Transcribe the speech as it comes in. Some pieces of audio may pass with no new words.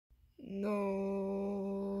No.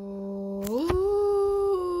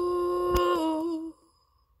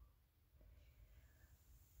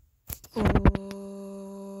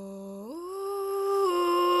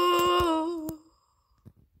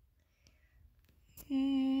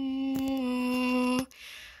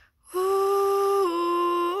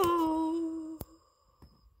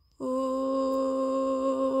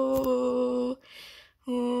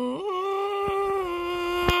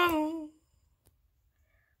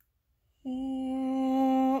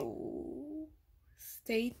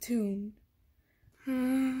 Stay tuned.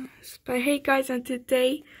 But hey guys, and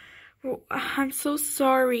today, I'm so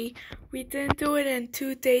sorry. We didn't do it in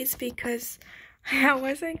 2 days because I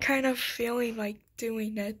wasn't kind of feeling like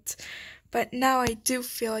doing it. But now I do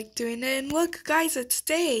feel like doing it. And look guys, it's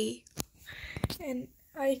day. And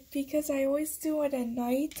because I always do it at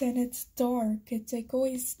night and it's dark. It's like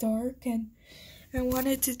always dark, and I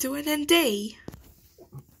wanted to do it in day.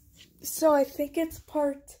 So I think it's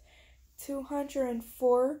part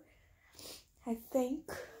 204, I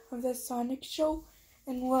think, of the Sonic Show.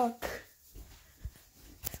 And look,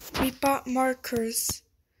 we bought markers.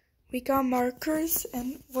 We got markers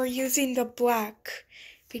and we're using the black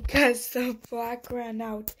because the black ran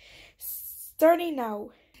out. Starting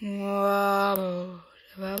now.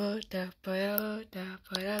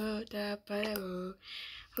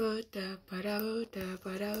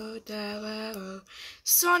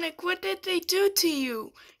 Sonic, what did they do to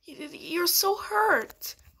you? You're so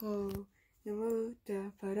hurt.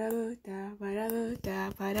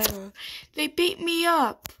 They beat me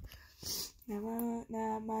up.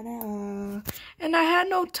 And I had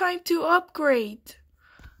no time to upgrade.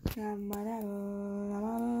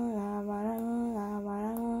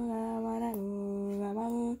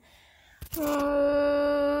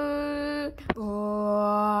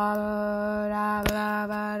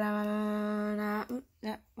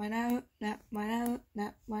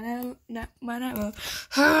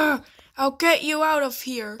 I'll get you out of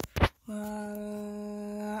here.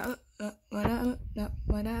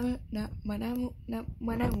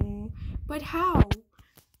 But how?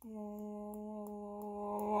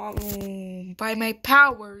 By my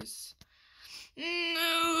powers.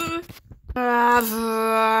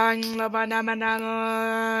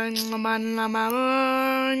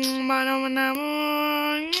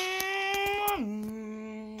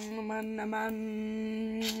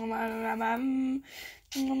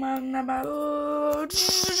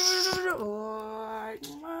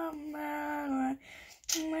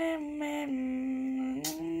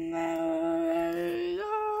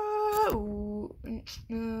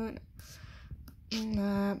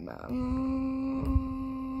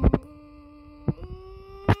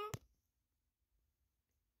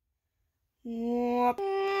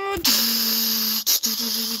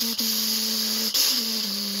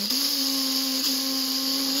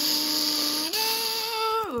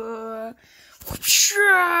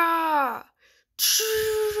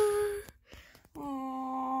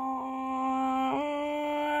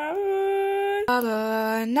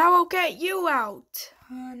 Now I'll get you out.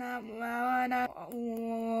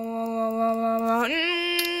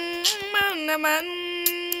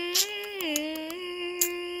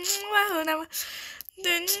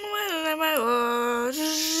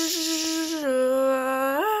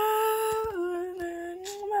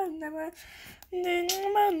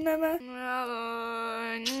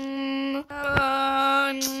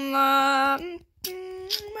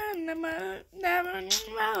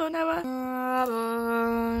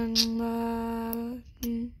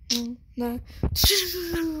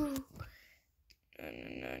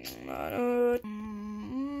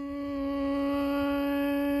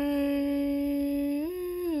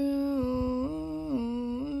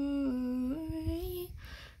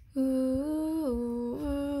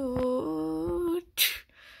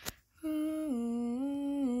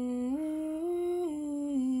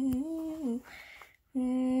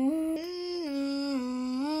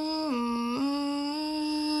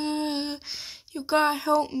 You gotta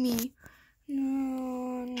help me.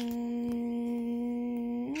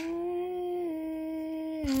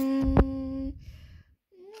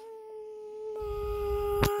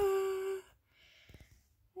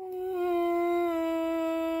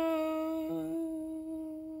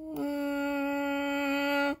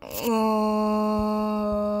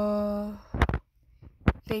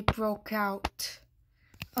 They broke out.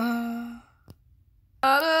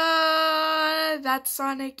 That's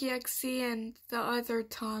Sonic EXE and the other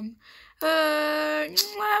Tom.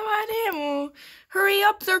 Hurry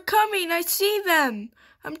up, they're coming, I see them.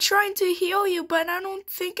 I'm trying to heal you, but I don't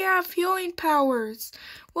think I have healing powers.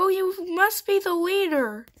 Well, you must be the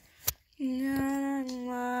leader.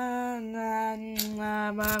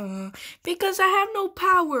 Because I have no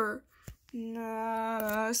power.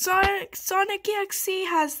 Sonic EXE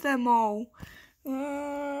has them all.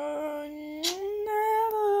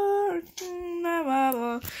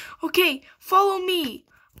 Okay, follow me.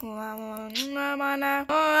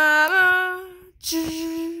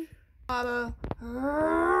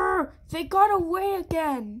 They got away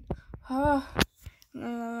again. I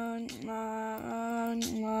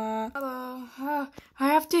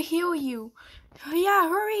have to heal you. Yeah,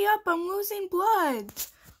 hurry up, I'm losing blood.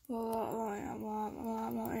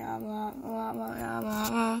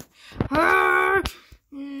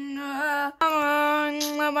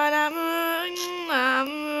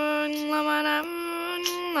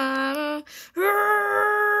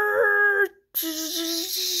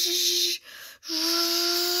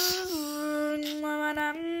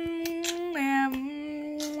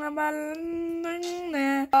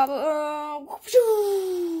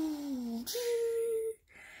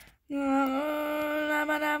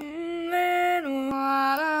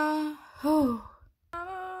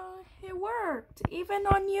 It worked. Even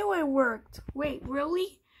on you it worked. Wait,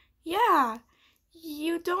 really? Yeah.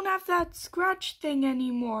 You don't have that scratch thing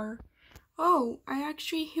anymore. Oh, I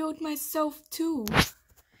actually healed myself too.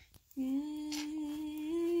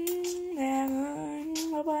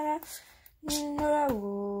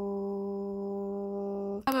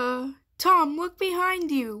 Tom, look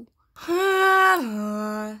behind you.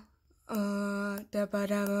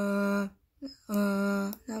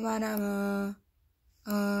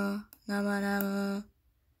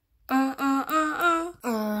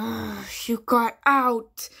 You got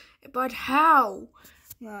out, but how?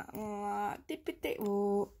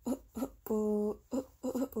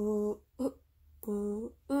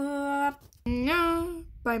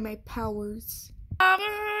 By my powers.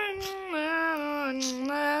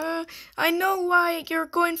 I know why you're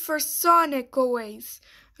going for Sonic always.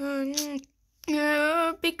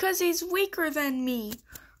 Because he's weaker than me.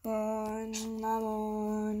 And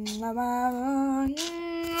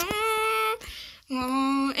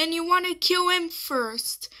you want to kill him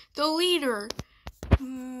first, the leader.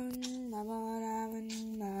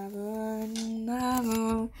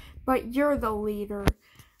 But you're the leader.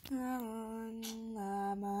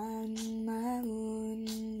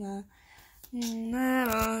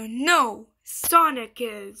 No, Sonic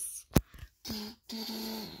is.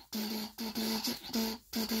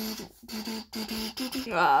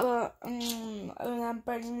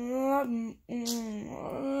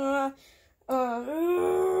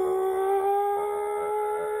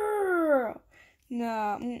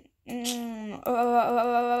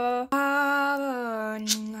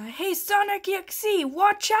 Hey, Sonic EXE,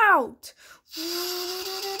 watch out!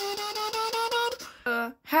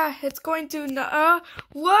 It's going to,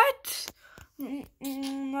 what? And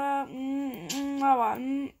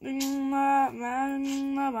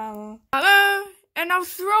I'll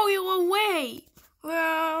throw you away.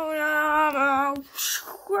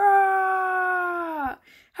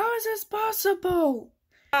 How is this possible?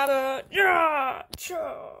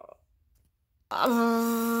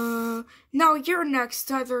 Now you're next,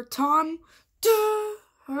 Tether Tom.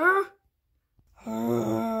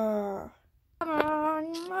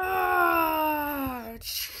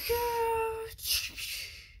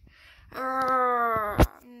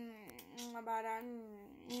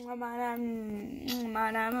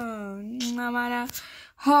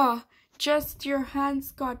 Just your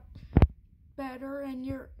hands got better and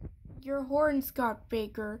your horns got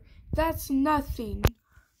bigger. That's nothing.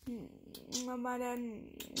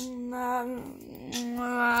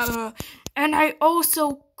 And I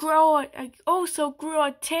also grew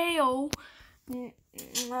a tail.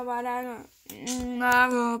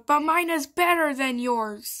 But mine is better than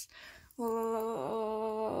yours.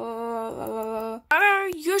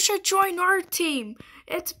 You should join our team.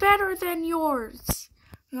 It's better than yours.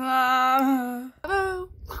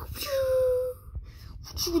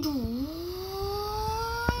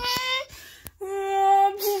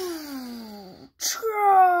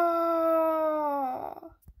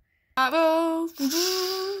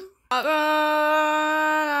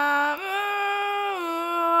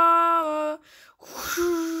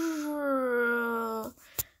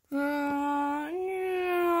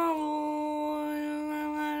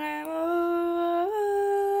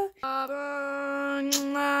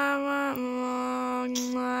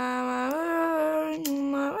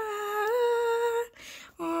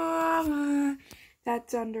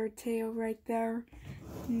 That's Undertale right there.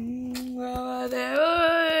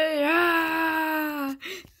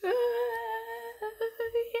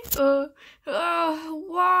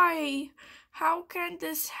 Why? How can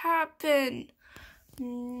this happen?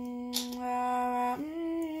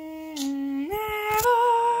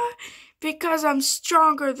 because I'm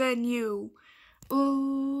stronger than you.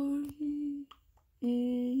 Ooh.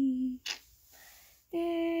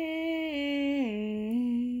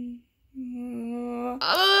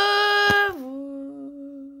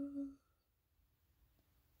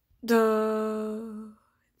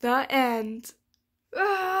 The end.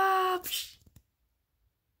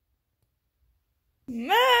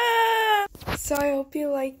 So I hope you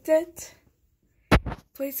liked it.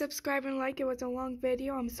 Please subscribe and like. It was a long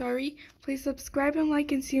video. I'm sorry. Please subscribe and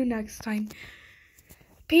like and see you next time.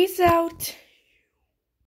 Peace out.